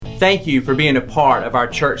Thank you for being a part of our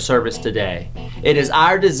church service today. It is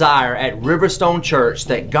our desire at Riverstone Church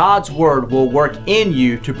that God's Word will work in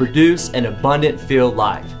you to produce an abundant filled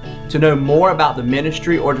life. To know more about the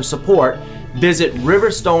ministry or to support, visit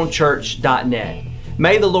riverstonechurch.net.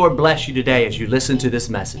 May the Lord bless you today as you listen to this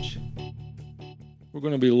message. We're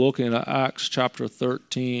going to be looking at Acts chapter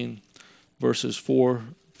 13, verses 4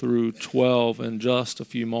 through 12 in just a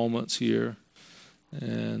few moments here.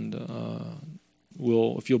 And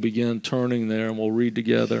if you'll begin turning there, and we'll read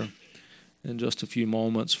together in just a few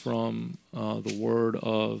moments from the Word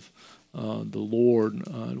of the Lord.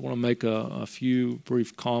 I want to make a few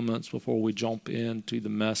brief comments before we jump into the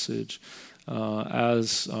message.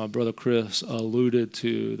 As Brother Chris alluded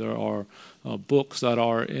to, there are books that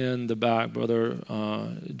are in the back. Brother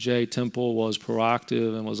Jay Temple was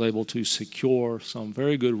proactive and was able to secure some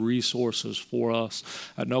very good resources for us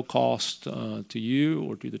at no cost to you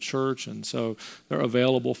or to the church, and so they're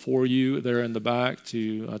available for you. They're in the back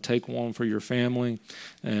to take one for your family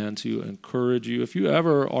and to encourage you. If you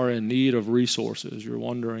ever are in need of resources, you're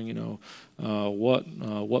wondering,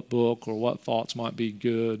 what book or what thoughts might be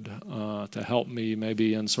good to help me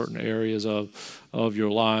maybe in certain areas of your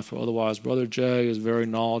life or otherwise, Brother Jay is very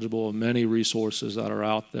knowledgeable of many resources that are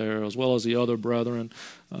out there, as well as the other brethren.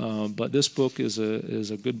 But this book is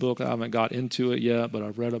a good book. I haven't got into it yet, but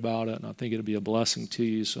I've read about it, and I think it'll be a blessing to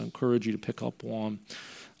you. So I encourage you to pick up one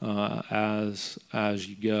as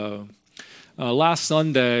you go. Last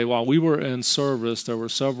Sunday, while we were in service, there were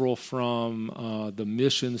several from the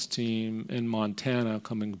missions team in Montana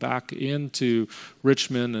coming back into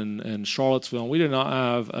Richmond and Charlottesville. And we did not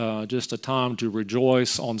have just a time to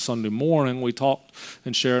rejoice on Sunday morning. We talked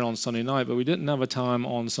and shared on Sunday night, but we didn't have a time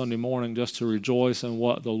on Sunday morning just to rejoice in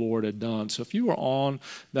what the Lord had done. So if you were on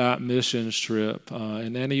that missions trip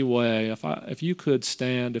in any way, if you could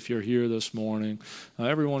stand, if you're here this morning,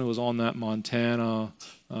 everyone who was on that Montana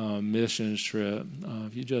missions trip,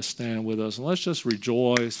 if you just stand with us and let's just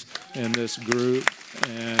rejoice in this group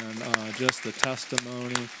and just the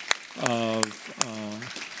testimony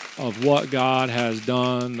of what God has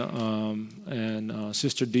done. And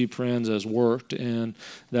Sister Dee Prinz has worked in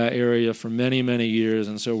that area for many, many years,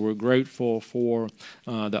 and so we're grateful for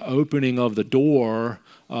the opening of the door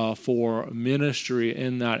for ministry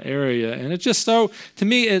in that area. And it's just so, to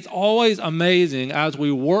me, it's always amazing as we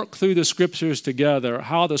work through the scriptures together,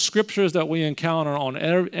 how the scriptures that we encounter on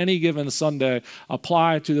any given Sunday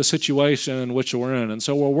apply to the situation in which we're in. And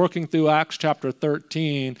so we're working through Acts chapter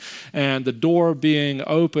 13 and the door being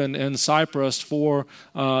open in Cyprus for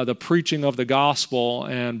the preaching of the gospel.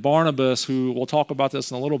 And Barnabas, who, we'll talk about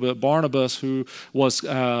this in a little bit, Barnabas, who was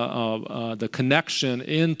the connection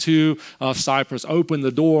into Cyprus, opened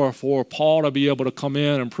the door for Paul to be able to come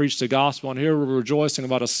in and preach the gospel. And here we're rejoicing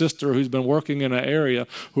about a sister who's been working in an area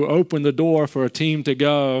who opened the door for a team to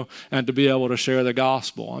go and to be able to share the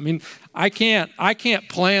gospel. I mean, I can't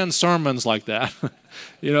plan sermons like that.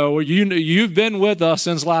 You've been with us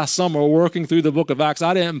since last summer working through the book of Acts.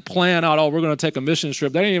 I didn't plan out, we're going to take a mission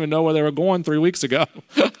trip. They didn't even know where they were going 3 weeks ago.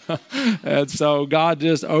 And so God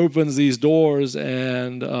just opens these doors,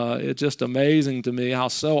 and it's just amazing to me how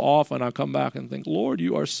so often I come back and think, Lord,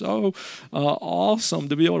 you are so awesome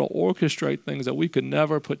to be able to orchestrate things that we could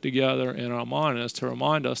never put together in our mind, and it's to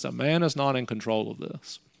remind us that man is not in control of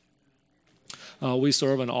this. We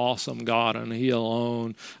serve an awesome God, and He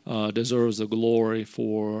alone deserves the glory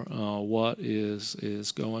for what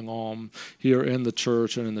is going on here in the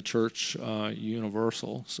church and in the church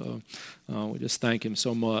universal. So we just thank Him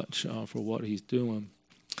so much for what He's doing.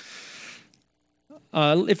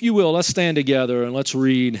 If you will, let's stand together and let's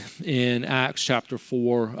read in Acts chapter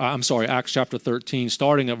 13,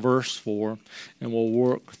 starting at verse 4, and we'll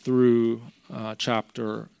work through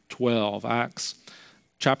chapter 12. Acts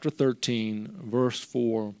chapter 13, verse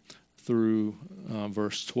 4 through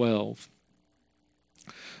verse 12.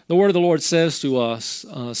 The word of the Lord says to us,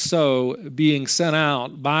 so being sent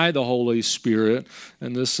out by the Holy Spirit,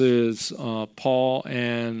 and this is Paul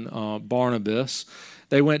and Barnabas,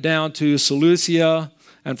 they went down to Seleucia,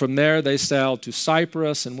 and from there they sailed to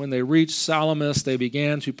Cyprus, and when they reached Salamis, they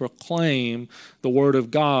began to proclaim the word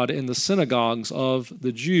of God in the synagogues of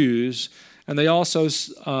the Jews, and they also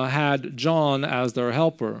had John as their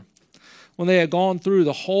helper. When they had gone through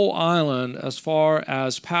the whole island as far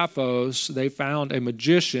as Paphos, they found a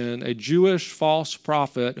magician, a Jewish false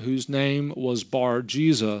prophet, whose name was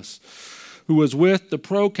Bar-Jesus, who was with the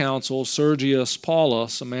proconsul Sergius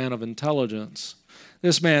Paulus, a man of intelligence.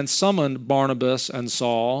 This man summoned Barnabas and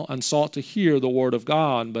Saul and sought to hear the word of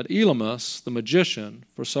God, but Elymas, the magician,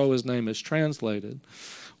 for so his name is translated,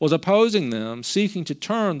 was opposing them, seeking to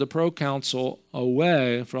turn the proconsul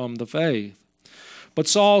away from the faith. But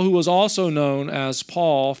Saul, who was also known as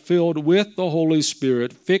Paul, filled with the Holy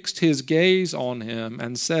Spirit, fixed his gaze on him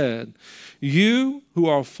and said, "You who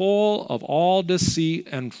are full of all deceit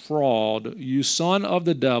and fraud, you son of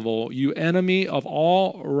the devil, you enemy of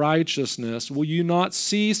all righteousness, will you not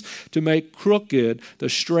cease to make crooked the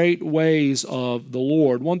straight ways of the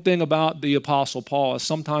Lord?" One thing about the Apostle Paul is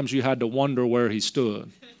sometimes you had to wonder where he stood.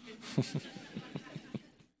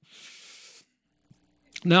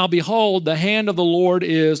 "Now behold, the hand of the Lord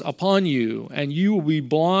is upon you, and you will be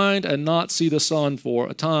blind and not see the sun for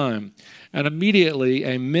a time." And immediately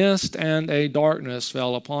a mist and a darkness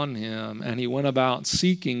fell upon him, and he went about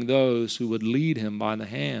seeking those who would lead him by the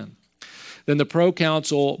hand. Then the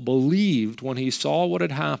proconsul believed when he saw what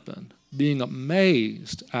had happened, being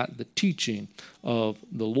amazed at the teaching of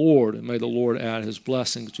the Lord. And may the Lord add his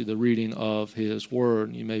blessings to the reading of his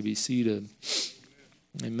word. You may be seated.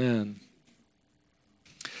 Amen.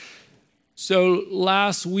 So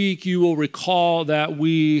last week you will recall that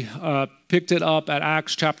we picked it up at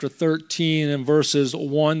Acts chapter 13 and verses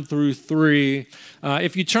 1 through 3.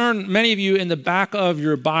 If you turn, many of you in the back of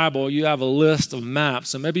your Bible, you have a list of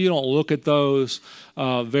maps, and maybe you don't look at those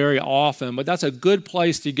very often, but that's a good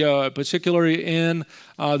place to go, particularly in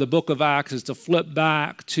the book of Acts, is to flip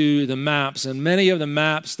back to the maps. And many of the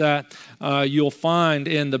maps that you'll find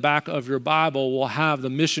in the back of your Bible will have the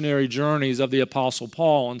missionary journeys of the Apostle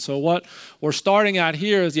Paul. And so what we're starting at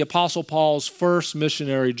here is the Apostle Paul's first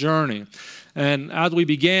missionary journey. And as we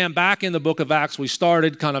began back in the book of Acts, we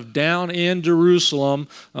started kind of down in Jerusalem,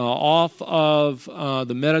 off of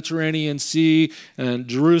the Mediterranean Sea and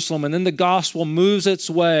Jerusalem. And then the gospel moves its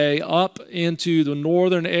way up into the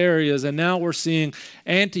northern areas. And now we're seeing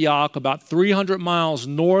Antioch, about 300 miles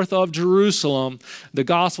north of Jerusalem. The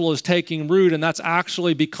gospel is taking root, and that's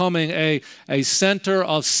actually becoming a center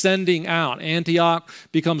of sending out. Antioch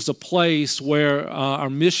becomes the place where our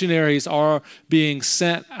missionaries are being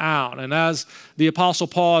sent out. And as the Apostle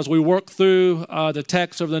Paul, as we work through the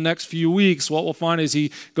text over the next few weeks, what we'll find is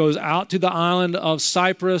he goes out to the island of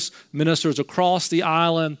Cyprus, ministers across the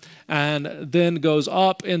island, and then goes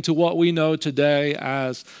up into what we know today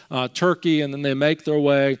as Turkey, and then they make their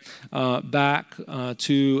way back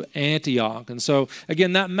to Antioch. And so,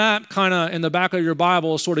 again, that map kind of in the back of your Bible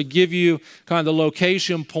will sort of give you kind of the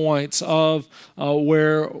location points of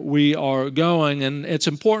where we are going. And it's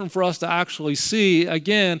important for us to actually see,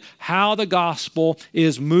 again, how the gospel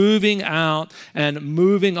is moving out and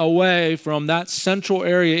moving away from that central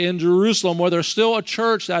area in Jerusalem where there's still a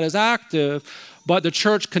church that is active, but the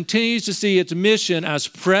church continues to see its mission as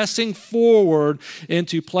pressing forward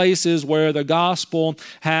into places where the gospel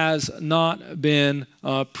has not been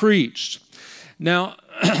preached. Now,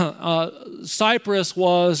 Cyprus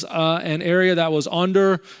was an area that was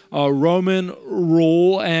under Roman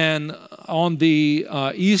rule, and on the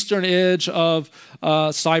eastern edge of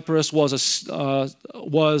Cyprus was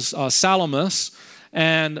Salamis.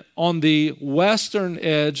 And on the western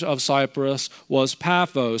edge of Cyprus was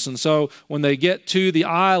Paphos. And so when they get to the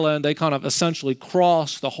island, they kind of essentially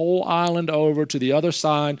cross the whole island over to the other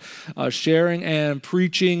side, sharing and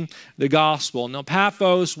preaching the gospel. Now,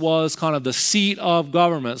 Paphos was kind of the seat of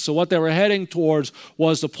government. So what they were heading towards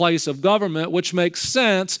was the place of government, which makes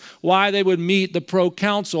sense why they would meet the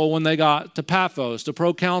proconsul when they got to Paphos. The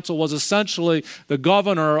proconsul was essentially the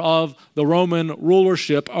governor of the Roman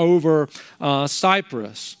rulership over Cyprus.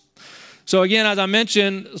 So again, as I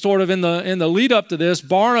mentioned, sort of in the lead up to this,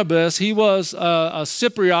 Barnabas, he was a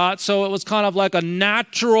Cypriot, so it was kind of like a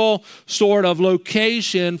natural sort of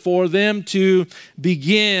location for them to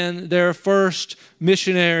begin their first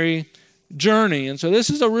missionary journey. And so this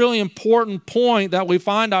is a really important point that we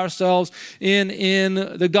find ourselves in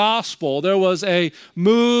the gospel. There was a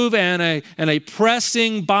move and a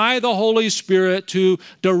pressing by the Holy Spirit to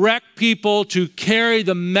direct people to carry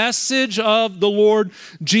the message of the Lord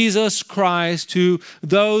Jesus Christ to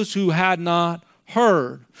those who had not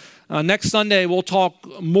heard. Next Sunday, we'll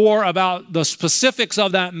talk more about the specifics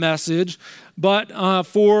of that message. But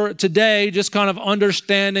for today, just kind of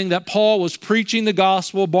understanding that Paul was preaching the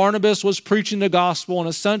gospel, Barnabas was preaching the gospel, and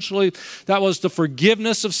essentially that was the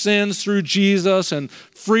forgiveness of sins through Jesus and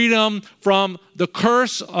freedom from the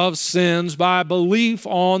curse of sins by belief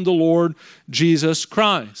on the Lord Jesus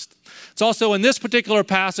Christ. It's also in this particular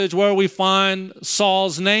passage where we find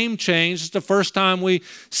Saul's name changed. It's the first time we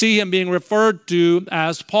see him being referred to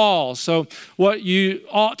as Paul. So what you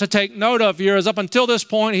ought to take note of here is up until this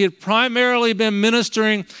point, he had primarily been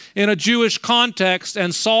ministering in a Jewish context,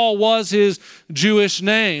 and Saul was his Jewish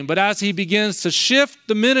name. But as he begins to shift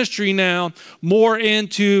the ministry now more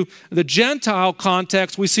into the Gentile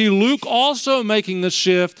context, we see Luke also making the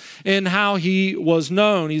shift in how he was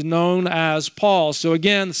known. He's known as Paul. So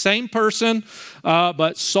again, same person,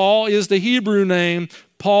 but Saul is the Hebrew name.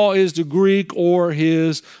 Paul is the Greek or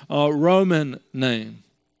his Roman name.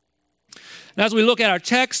 And as we look at our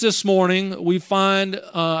text this morning, we find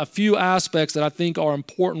a few aspects that I think are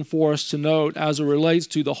important for us to note as it relates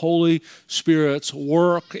to the Holy Spirit's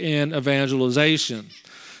work in evangelization.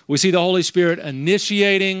 We see the Holy Spirit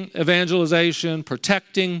initiating evangelization,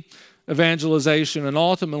 protecting evangelization, and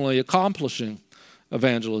ultimately accomplishing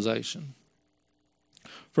evangelization.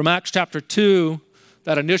 From Acts chapter 2,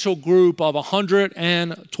 that initial group of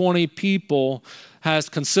 120 people has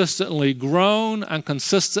consistently grown and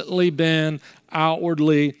consistently been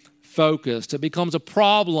outwardly focused. It becomes a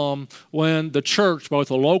problem when the church, both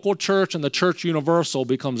the local church and the church universal,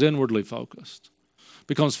 becomes inwardly focused.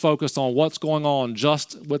 Becomes focused on what's going on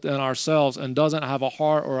just within ourselves and doesn't have a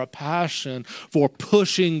heart or a passion for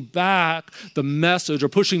pushing back the message or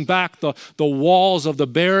pushing back the walls of the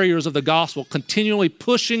barriers of the gospel, continually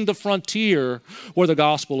pushing the frontier where the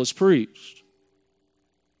gospel is preached.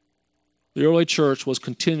 The early church was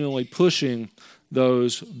continually pushing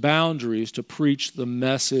those boundaries to preach the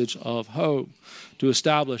message of hope, to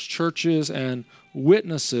establish churches and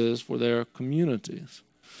witnesses for their communities.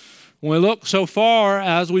 When we look so far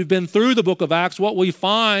as we've been through the book of Acts, what we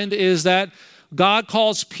find is that God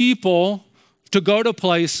calls people to go to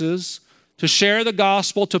places, to share the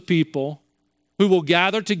gospel to people who will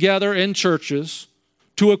gather together in churches,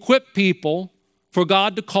 to equip people for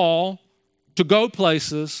God to call, to go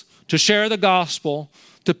places, to share the gospel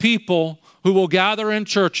to people who will gather in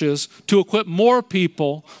churches, to equip more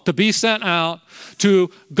people to be sent out, to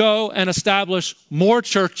go and establish more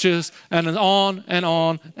churches, and on and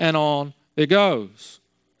on and on it goes.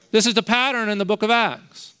 This is the pattern in the book of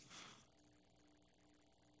Acts.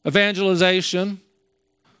 Evangelization,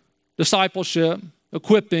 discipleship,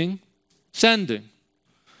 equipping, sending.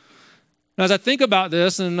 As I think about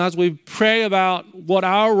this and as we pray about what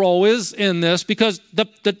our role is in this, because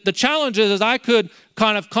the challenge is I could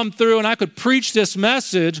kind of come through and I could preach this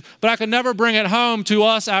message, but I could never bring it home to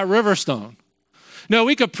us at Riverstone. No,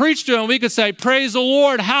 we could preach to them. We could say, praise the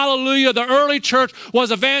Lord, hallelujah. The early church was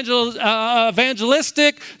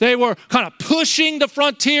evangelistic. They were kind of pushing the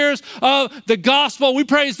frontiers of the gospel. We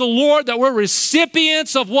praise the Lord that we're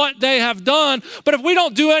recipients of what they have done. But if we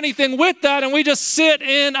don't do anything with that and we just sit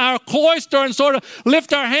in our cloister and sort of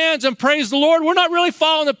lift our hands and praise the Lord, we're not really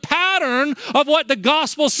following the pattern of what the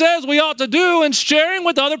gospel says we ought to do and sharing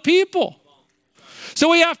with other people. So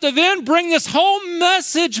we have to then bring this whole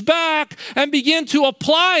message back and begin to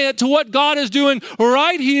apply it to what God is doing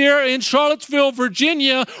right here in Charlottesville,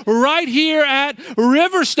 Virginia, right here at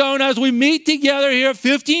Riverstone as we meet together here at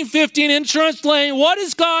 1515 Insurance Lane. What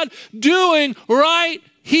is God doing right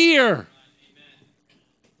here?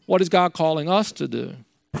 What is God calling us to do?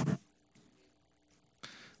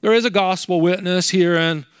 There is a gospel witness here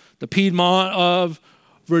in the Piedmont of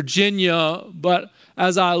Virginia, but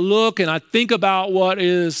as I look and I think about what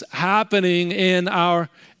is happening in our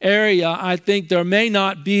area, I think there may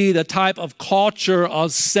not be the type of culture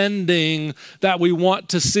of sending that we want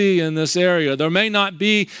to see in this area. There may not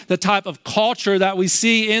be the type of culture that we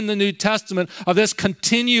see in the New Testament of this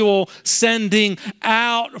continual sending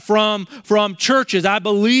out from churches. I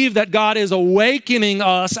believe that God is awakening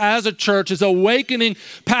us as a church, is awakening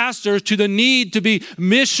pastors to the need to be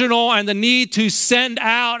missional and the need to send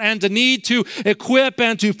out and the need to equip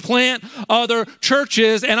and to plant other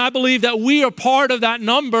churches. And I believe that we are part of that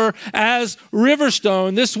number as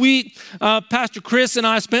Riverstone. This week, Pastor Chris and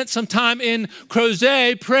I spent some time in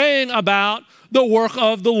Crozet praying about the work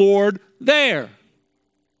of the Lord there.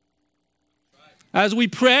 As we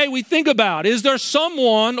pray, we think about, is there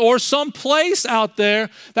someone or some place out there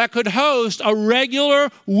that could host a regular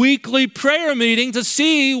weekly prayer meeting to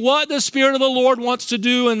see what the Spirit of the Lord wants to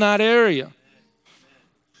do in that area?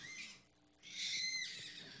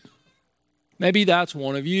 Maybe that's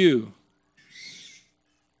one of you.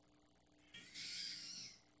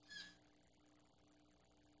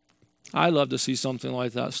 I'd love to see something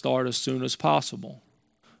like that start as soon as possible.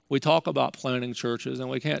 We talk about planting churches, and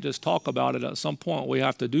we can't just talk about it. At some point, we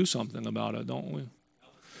have to do something about it, don't we?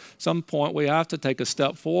 some point we have to take a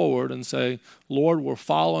step forward and say, Lord, we're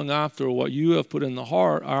following after what you have put in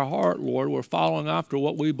our heart, Lord. We're following after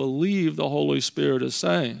what we believe the Holy Spirit is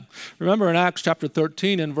saying. Remember in Acts chapter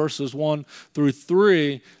 13 in verses 1 through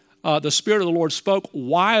 3, the Spirit of the Lord spoke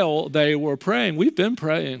while they were praying. We've been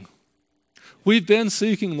praying. We've been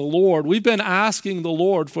seeking the Lord. We've been asking the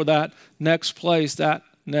Lord for that next place, that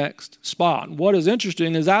next spot. And what is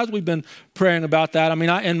interesting is as we've been praying about that, I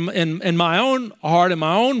mean, in my own heart, in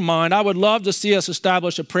my own mind, I would love to see us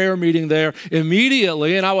establish a prayer meeting there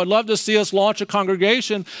immediately, and I would love to see us launch a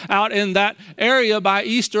congregation out in that area by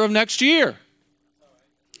Easter of next year.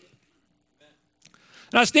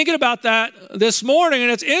 And I was thinking about that this morning,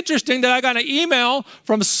 and it's interesting that I got an email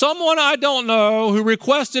from someone I don't know who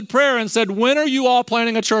requested prayer and said, when are you all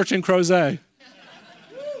planning a church in Crozet?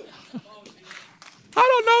 I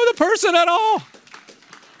don't know the person at all.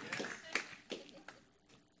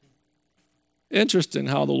 Interesting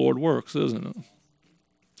how the Lord works, isn't it?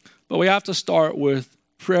 But we have to start with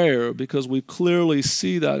prayer because we clearly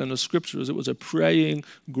see that in the scriptures. It was a praying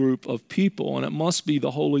group of people, and it must be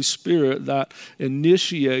the Holy Spirit that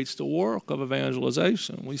initiates the work of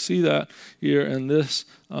evangelization. We see that here in this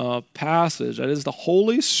passage. That is the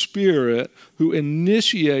Holy Spirit who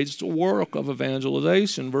initiates the work of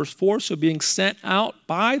evangelization. Verse 4, so being sent out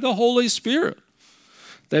by the Holy Spirit,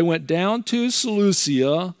 they went down to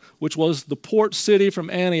Seleucia, which was the port city from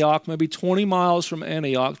Antioch, maybe 20 miles from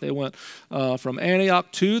Antioch. They went from Antioch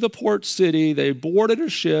to the port city. They boarded a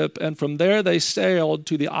ship, and from there they sailed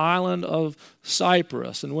to the island of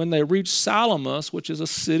Cyprus. And when they reached Salamis, which is a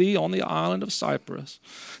city on the island of Cyprus,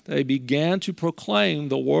 they began to proclaim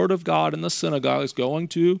the word of God in the synagogues, going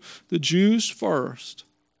to the Jews first.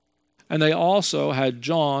 And they also had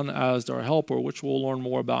John as their helper, which we'll learn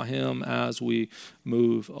more about him as we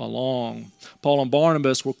move along. Paul and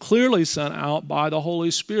Barnabas were clearly sent out by the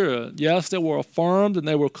Holy Spirit. Yes, they were affirmed and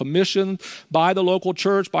they were commissioned by the local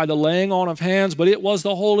church, by the laying on of hands, but it was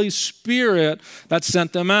the Holy Spirit that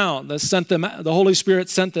sent them out. The Holy Spirit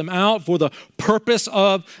sent them out for the purpose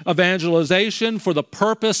of evangelization, for the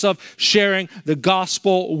purpose of sharing the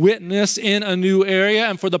gospel witness in a new area,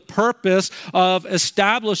 and for the purpose of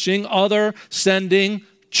establishing other sending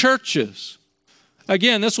churches.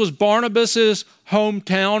 Again, this was Barnabas's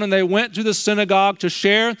hometown, and they went to the synagogue to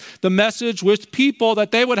share the message with people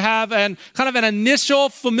that they would have kind of an initial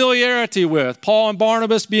familiarity with. Paul and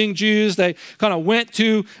Barnabas being Jews, they kind of went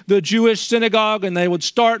to the Jewish synagogue and they would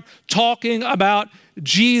start talking about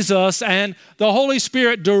Jesus, and the Holy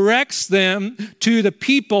Spirit directs them to the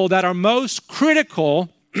people that are most critical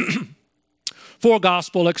for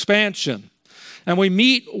gospel expansion. And we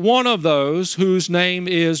meet one of those whose name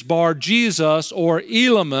is Bar-Jesus, or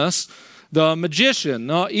Elymas, the magician.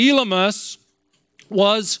 Now, Elymas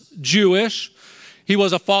was Jewish. He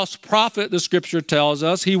was a false prophet, the scripture tells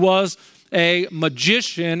us. He was a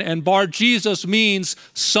magician, and Bar-Jesus means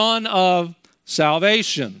son of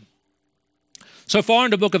salvation. So far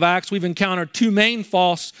in the book of Acts, we've encountered two main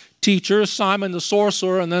false teachers, Simon the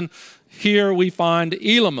sorcerer, and then here we find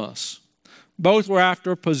Elymas. Both were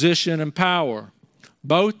after position and power.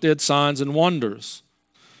 Both did signs and wonders.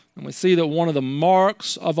 And we see that one of the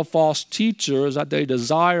marks of a false teacher is that they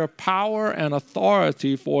desire power and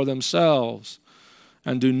authority for themselves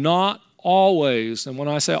and do not always, and when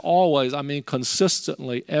I say always, I mean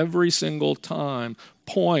consistently, every single time,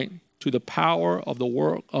 point to the power of the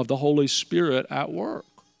work of the Holy Spirit at work.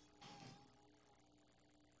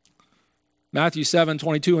 Matthew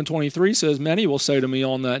 7:22 and 23 says, many will say to me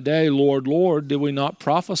on that day, Lord, Lord, did we not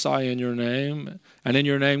prophesy in your name, and in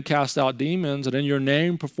your name cast out demons, and in your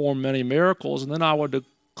name perform many miracles? And then I will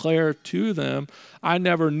declare to them, I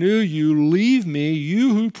never knew you. Leave me,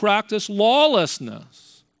 you who practice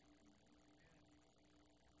lawlessness.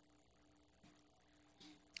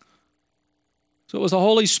 So it was the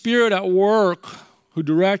Holy Spirit at work who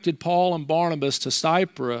directed Paul and Barnabas to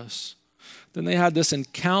Cyprus. Then they had this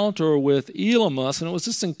encounter with Elymas, and it was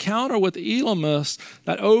this encounter with Elymas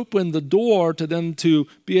that opened the door to them to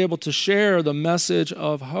be able to share the message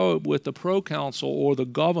of hope with the proconsul or the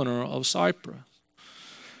governor of Cyprus.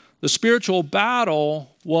 The spiritual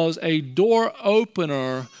battle was a door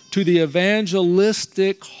opener to the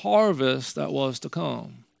evangelistic harvest that was to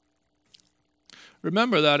come.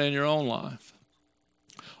 Remember that in your own life.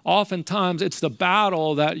 oftentimes it's the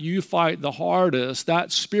battle that you fight the hardest,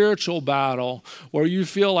 that spiritual battle where you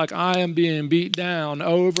feel like I am being beat down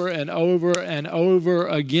over and over and over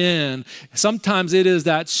again. Sometimes it is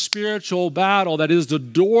that spiritual battle that is the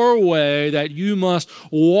doorway that you must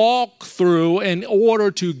walk through in order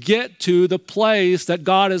to get to the place that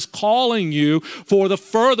God is calling you for the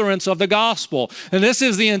furtherance of the gospel. And this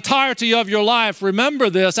is the entirety of your life. Remember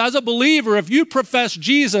this, as a believer, if you profess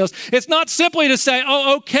Jesus, it's not simply to say,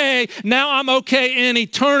 oh, okay, now I'm okay in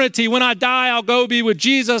eternity. When I die, I'll go be with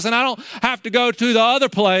Jesus and I don't have to go to the other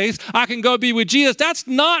place. I can go be with Jesus. That's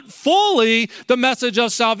not fully the message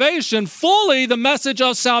of salvation. Fully the message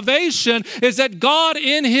of salvation is that God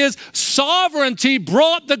in his sovereignty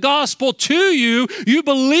brought the gospel to you. You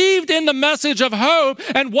believed in the message of hope,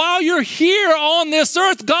 and while you're here on this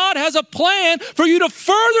earth, God has a plan for you to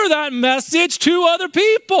further that message to other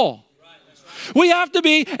people. We have to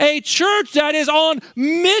be a church that is on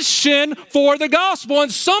mission for the gospel.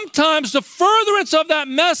 And sometimes the furtherance of that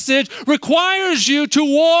message requires you to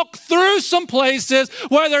walk through some places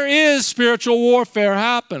where there is spiritual warfare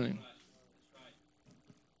happening.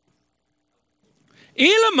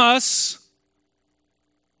 Elymas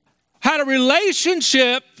had a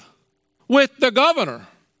relationship with the governor.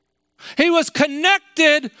 He was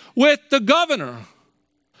connected with the governor.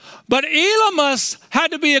 But Elymas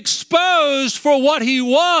had to be exposed for what he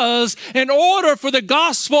was in order for the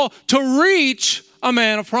gospel to reach a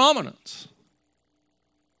man of prominence.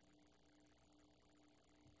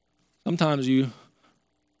 Sometimes you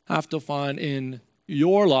have to find in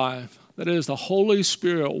your life that it is the Holy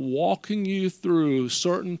Spirit walking you through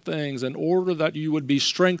certain things in order that you would be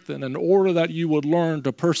strengthened, in order that you would learn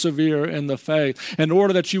to persevere in the faith, in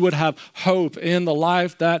order that you would have hope in the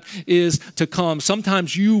life that is to come.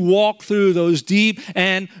 Sometimes you walk through those deep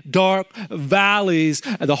and dark valleys,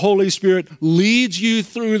 and the Holy Spirit leads you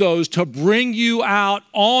through those to bring you out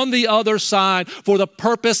on the other side for the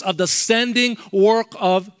purpose of the sending work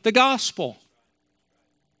of the gospel.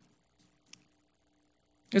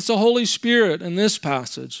 It's the Holy Spirit in this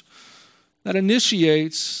passage that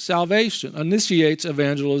initiates salvation, initiates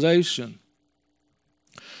evangelization.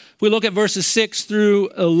 If we look at verses 6 through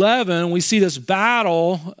 11, we see this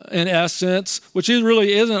battle, in essence, which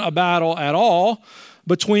really isn't a battle at all,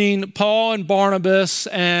 between Paul and Barnabas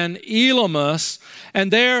and Elymas,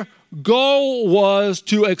 and their goal was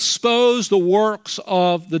to expose the works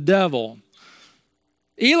of the devil.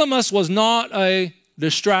 Elymas was not a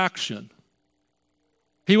distraction.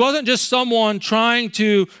 He wasn't just someone trying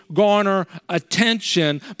to garner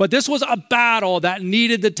attention, but this was a battle that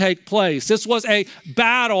needed to take place. This was a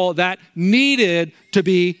battle that needed to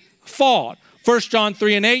be fought. 1 John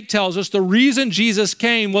 3:8 tells us the reason Jesus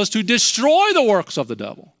came was to destroy the works of the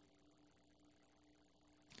devil.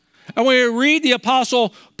 And when we read the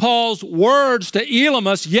Apostle Paul's words to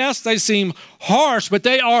Elymas, yes, they seem harsh, but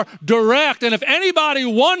they are direct. And if anybody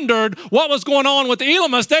wondered what was going on with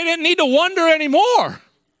Elymas, they didn't need to wonder anymore.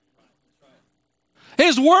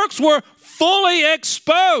 His works were fully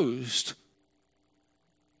exposed.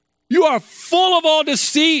 You are full of all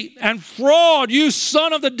deceit and fraud, you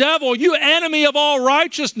son of the devil, you enemy of all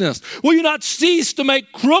righteousness. Will you not cease to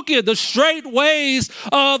make crooked the straight ways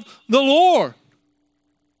of the Lord?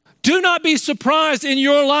 Do not be surprised in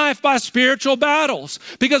your life by spiritual battles,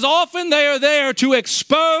 because often they are there to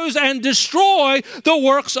expose and destroy the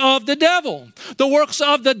works of the devil. The works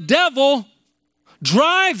of the devil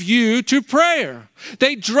drive you to prayer.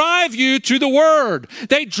 They drive you to the word.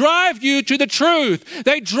 They drive you to the truth.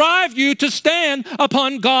 They drive you to stand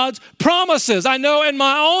upon God's promises. I know in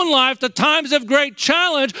my own life, the times of great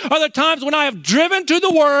challenge are the times when I have driven to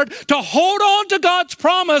the word to hold on to God's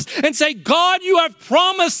promise and say, God, you have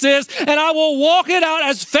promised this, and I will walk it out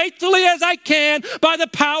as faithfully as I can by the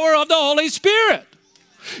power of the Holy Spirit.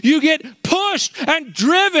 You get pushed and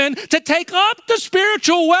driven to take up the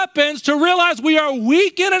spiritual weapons, to realize we are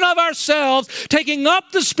weak in and of ourselves, taking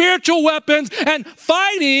up the spiritual weapons and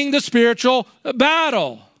fighting the spiritual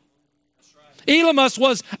battle. Elymas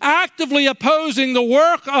was actively opposing the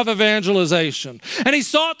work of evangelization, and he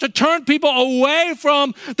sought to turn people away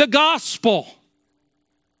from the gospel.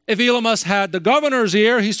 If Elymas had the governor's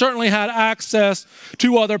ear, he certainly had access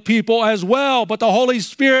to other people as well. But the Holy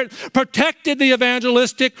Spirit protected the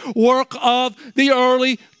evangelistic work of the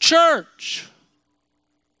early church.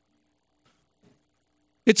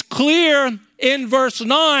 It's clear in verse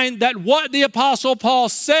 9 that what the Apostle Paul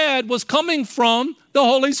said was coming from the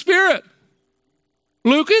Holy Spirit.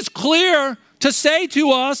 Luke is clear to say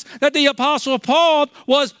to us that the Apostle Paul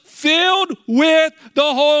was filled with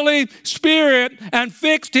the Holy Spirit and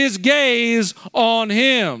fixed his gaze on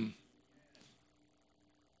him.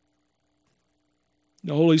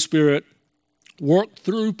 The Holy Spirit worked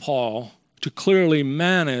through Paul to clearly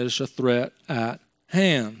manage the threat at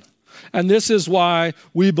hand. And this is why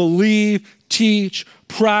we believe, teach,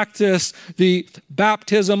 practice the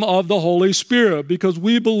baptism of the Holy Spirit, because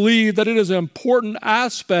we believe that it is an important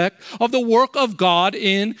aspect of the work of God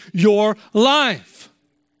in your life.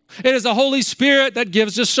 It is the Holy Spirit that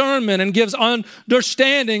gives discernment and gives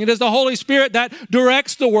understanding. It is the Holy Spirit that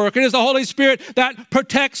directs the work. It is the Holy Spirit that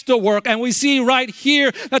protects the work. And we see right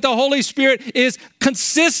here that the Holy Spirit is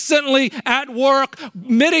consistently at work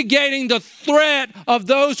mitigating the threat of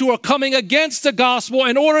those who are coming against the gospel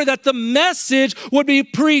in order that the message would be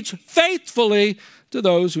preached faithfully to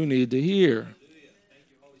those who need to hear.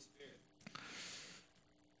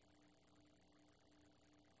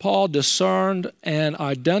 Paul discerned and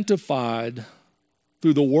identified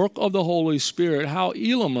through the work of the Holy Spirit how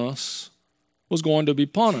Elymas was going to be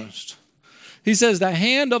punished. He says, the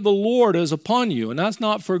hand of the Lord is upon you, and that's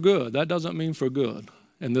not for good. That doesn't mean for good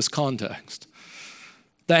in this context.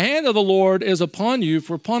 The hand of the Lord is upon you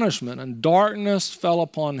for punishment, and darkness fell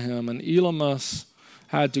upon him, and Elymas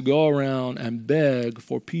had to go around and beg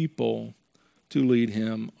for people to lead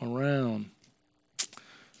him around.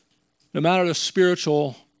 No matter the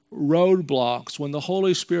spiritual roadblocks, when the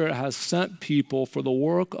Holy Spirit has sent people for the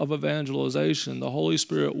work of evangelization, the Holy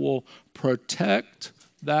Spirit will protect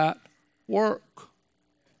that work.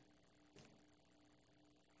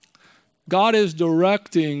 God is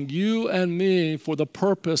directing you and me for the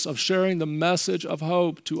purpose of sharing the message of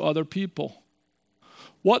hope to other people.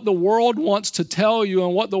 What the world wants to tell you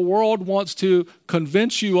and what the world wants to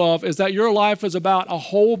convince you of is that your life is about a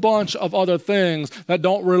whole bunch of other things that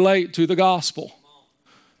don't relate to the gospel.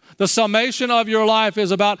 The summation of your life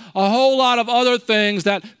is about a whole lot of other things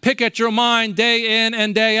that pick at your mind day in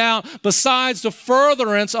and day out besides the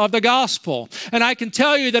furtherance of the gospel. And I can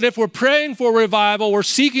tell you that if we're praying for revival, we're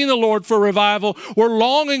seeking the Lord for revival, we're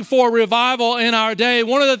longing for revival in our day,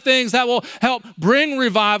 one of the things that will help bring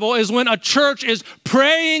revival is when a church is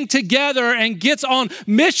praying together and gets on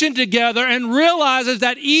mission together and realizes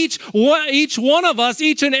that each one of us,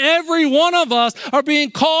 each and every one of us are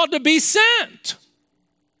being called to be sent.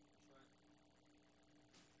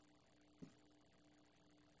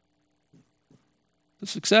 The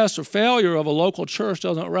success or failure of a local church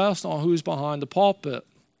doesn't rest on who's behind the pulpit.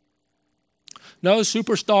 No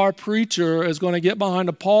superstar preacher is going to get behind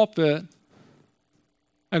the pulpit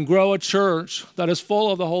and grow a church that is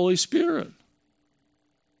full of the Holy Spirit.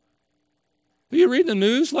 Have you read the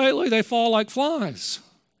news lately? They fall like flies.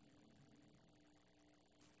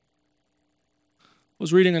 I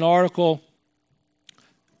was reading an article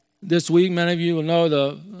this week. Many of you will know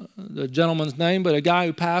the gentleman's name, but a guy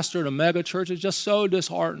who pastored a mega church is just so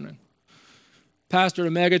disheartening. Pastored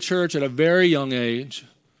a mega church at a very young age,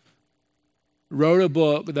 wrote a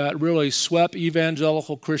book that really swept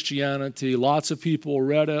evangelical Christianity. Lots of people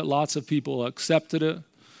read it, lots of people accepted it,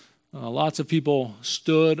 lots of people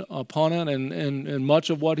stood upon it, and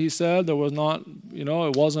much of what he said, there was not,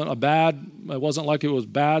 it wasn't like it was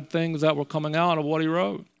bad things that were coming out of what he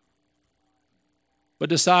wrote. But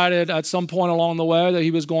decided at some point along the way that he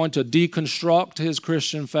was going to deconstruct his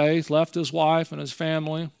Christian faith, left his wife and his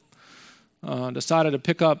family, decided to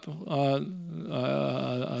pick up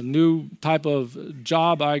a new type of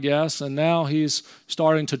job, I guess, and now he's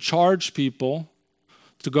starting to charge people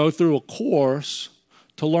to go through a course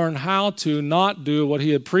to learn how to not do what he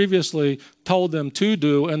had previously told them to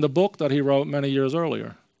do in the book that he wrote many years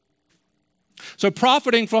earlier. So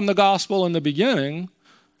profiting from the gospel in the beginning,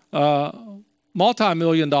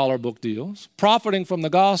 multi-million-dollar book deals, profiting from the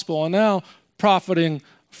gospel, and now profiting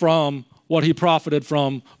from what he profited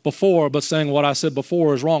from before, but saying what I said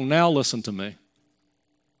before is wrong. Now listen to me.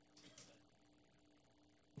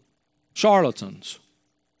 Charlatans.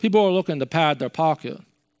 People are looking to pad their pocket.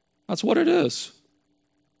 That's what it is.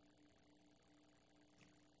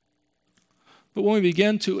 But when we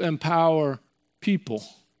begin to empower people,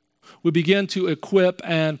 we begin to equip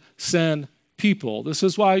and send people. This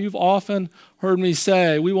is why you've often heard me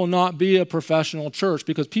say we will not be a professional church,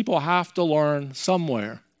 because people have to learn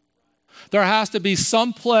somewhere. There has to be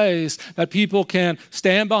some place that people can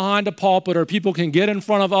stand behind a pulpit or people can get in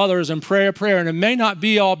front of others and pray a prayer. And it may not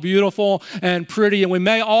be all beautiful and pretty. And we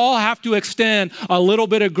may all have to extend a little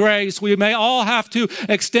bit of grace. We may all have to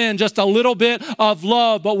extend just a little bit of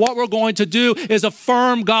love. But what we're going to do is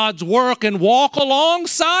affirm God's work and walk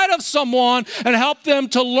alongside of someone and help them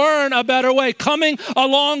to learn a better way. Coming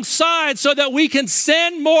alongside so that we can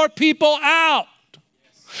send more people out.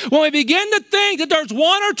 When we begin to think that there's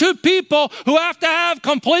one or two people who have to have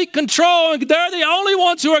complete control and they're the only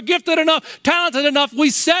ones who are gifted enough, talented enough, we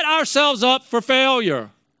set ourselves up for failure.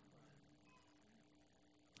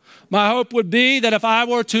 My hope would be that if I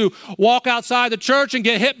were to walk outside the church and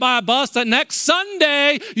get hit by a bus, that next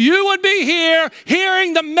Sunday you would be here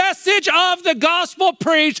hearing the message of the gospel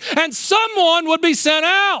preached and someone would be sent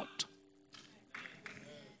out.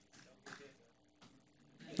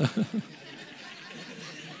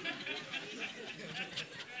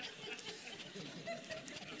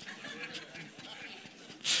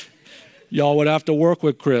 Y'all would have to work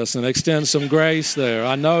with Chris and extend some grace there.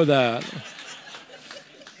 I know that.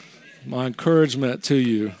 My encouragement to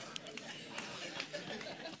you.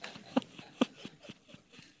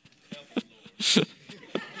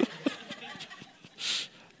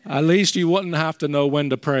 At least you wouldn't have to know when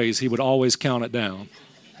to praise. He would always count it down.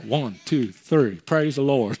 1, 2, 3. Praise the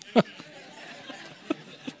Lord.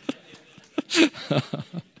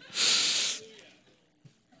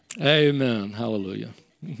 Amen. Hallelujah.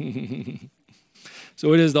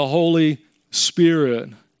 So it is the Holy Spirit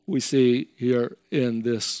we see here in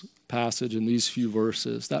this passage, in these few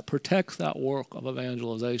verses, that protects that work of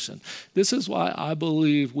evangelization. This is why I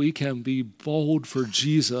believe we can be bold for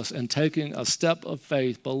Jesus and taking a step of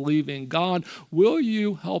faith, believing, God, will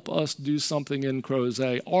you help us do something in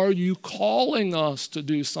Crozet? Are you calling us to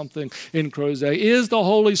do something in Crozet? Is the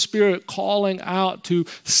Holy Spirit calling out to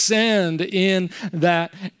send in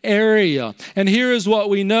that area? And here is what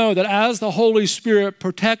we know, that as the Holy Spirit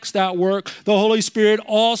protects that work, the Holy Spirit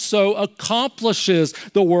also accomplishes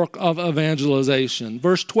the work of evangelization.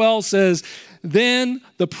 Verse 12 says, then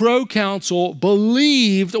the proconsul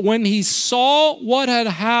believed when he saw what had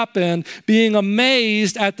happened, being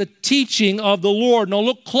amazed at the teaching of the Lord. Now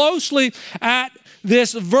look closely at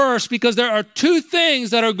this verse, because there are two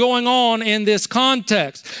things that are going on in this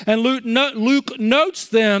context, and Luke notes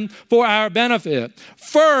them for our benefit.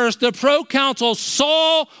 First, the proconsul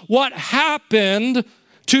saw what happened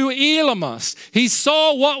to Elymas. He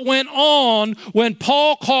saw what went on when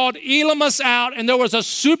Paul called Elymas out, and there was a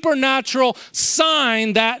supernatural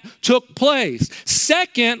sign that took place.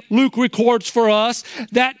 Second, Luke records for us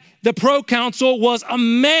that the proconsul was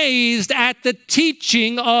amazed at the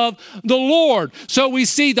teaching of the Lord. So we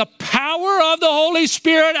see the power of the Holy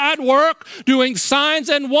Spirit at work, doing signs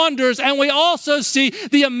and wonders, and we also see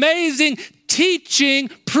the amazing teaching,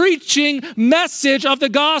 preaching message of the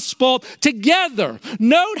gospel together.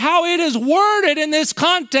 Note how it is worded in this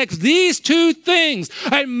context. These two things,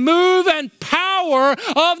 a move and power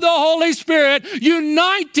of the Holy Spirit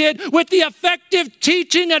united with the effective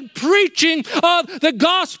teaching and preaching of the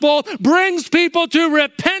gospel, brings people to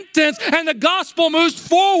repentance, and the gospel moves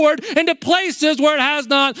forward into places where it has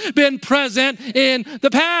not been present in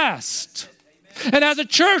the past. And as a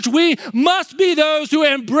church, we must be those who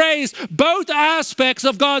embrace both aspects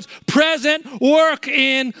of God's present work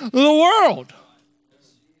in the world.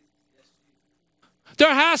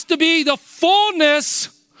 There has to be the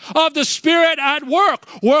fullness of the Spirit at work,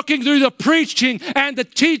 working through the preaching and the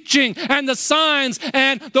teaching and the signs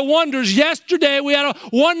and the wonders. Yesterday, we had a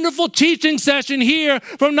wonderful teaching session here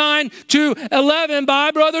from 9 to 11 by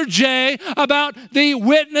Brother Jay about the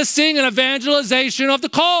witnessing and evangelization of the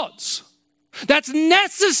cause. That's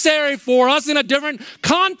necessary for us in a different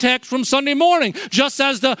context from Sunday morning, just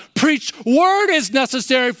as the preached word is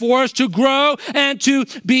necessary for us to grow and to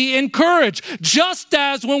be encouraged. Just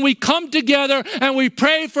as when we come together and we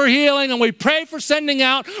pray for healing and we pray for sending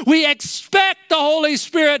out, we expect the Holy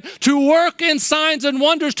Spirit to work in signs and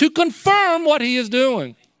wonders to confirm what He is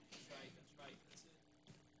doing.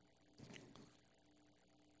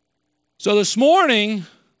 So this morning,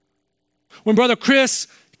 when Brother Chris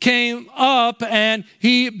came up and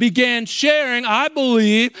he began sharing, I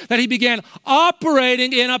believe that he began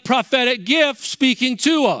operating in a prophetic gift, speaking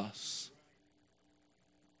to us.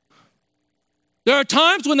 There are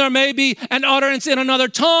times when there may be an utterance in another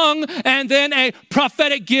tongue and then a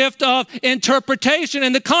prophetic gift of interpretation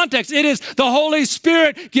in the context. It is the Holy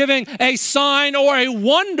Spirit giving a sign or a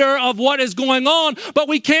wonder of what is going on, but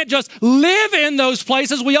we can't just live in those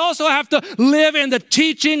places. We also have to live in the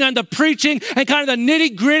teaching and the preaching and kind of the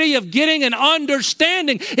nitty-gritty of getting an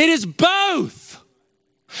understanding. It is both.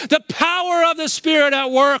 The power of the Spirit at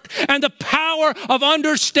work and the power of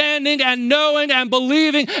understanding and knowing and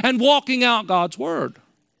believing and walking out God's word.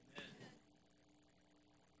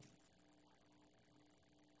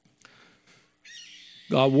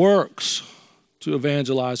 God works to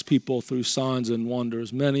evangelize people through signs and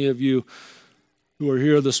wonders. Many of you who are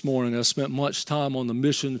here this morning have spent much time on the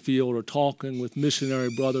mission field or talking with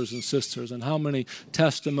missionary brothers and sisters. And how many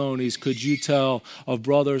testimonies could you tell of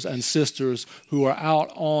brothers and sisters who are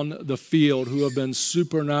out on the field, who have been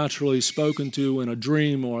supernaturally spoken to in a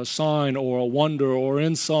dream or a sign or a wonder or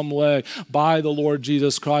in some way by the Lord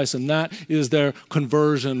Jesus Christ, and that is their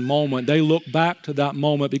conversion moment. They look back to that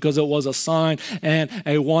moment because it was a sign and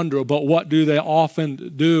a wonder. But what do they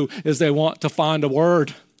often do is they want to find a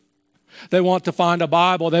word. They want to find a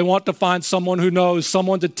Bible. They want to find someone who knows,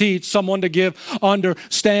 someone to teach, someone to give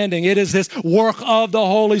understanding. It is this work of the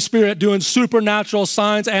Holy Spirit doing supernatural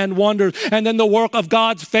signs and wonders, and then the work of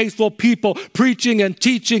God's faithful people preaching and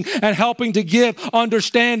teaching and helping to give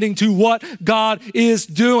understanding to what God is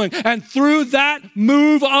doing. And through that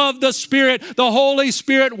move of the Spirit, the Holy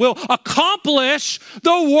Spirit will accomplish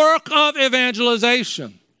the work of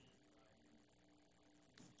evangelization.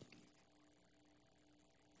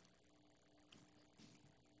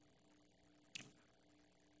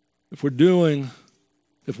 If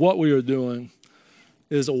what we are doing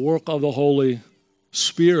is a work of the Holy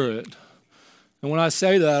Spirit, and when I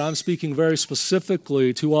say that, I'm speaking very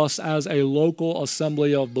specifically to us as a local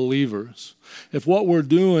assembly of believers. If what we're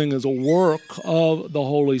doing is a work of the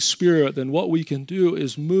Holy Spirit, then what we can do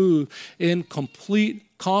is move in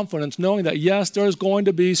complete confidence, knowing that yes, there's going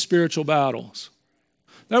to be spiritual battles.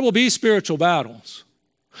 There will be spiritual battles.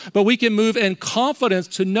 But we can move in confidence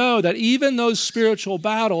to know that even those spiritual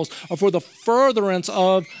battles are for the furtherance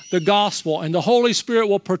of the gospel. And the Holy Spirit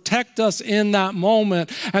will protect us in that moment.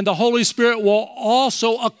 And the Holy Spirit will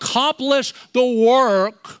also accomplish the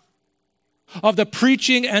work of the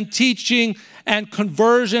preaching and teaching and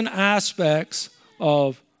conversion aspects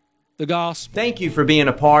of the gospel. Thank you for being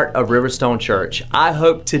a part of Riverstone Church. I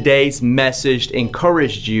hope today's message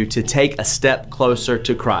encouraged you to take a step closer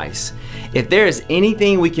to Christ. If there is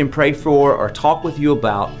anything we can pray for or talk with you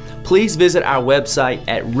about, please visit our website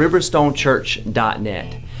at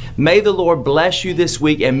riverstonechurch.net. May the Lord bless you this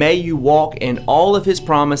week, and may you walk in all of His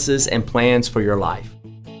promises and plans for your life.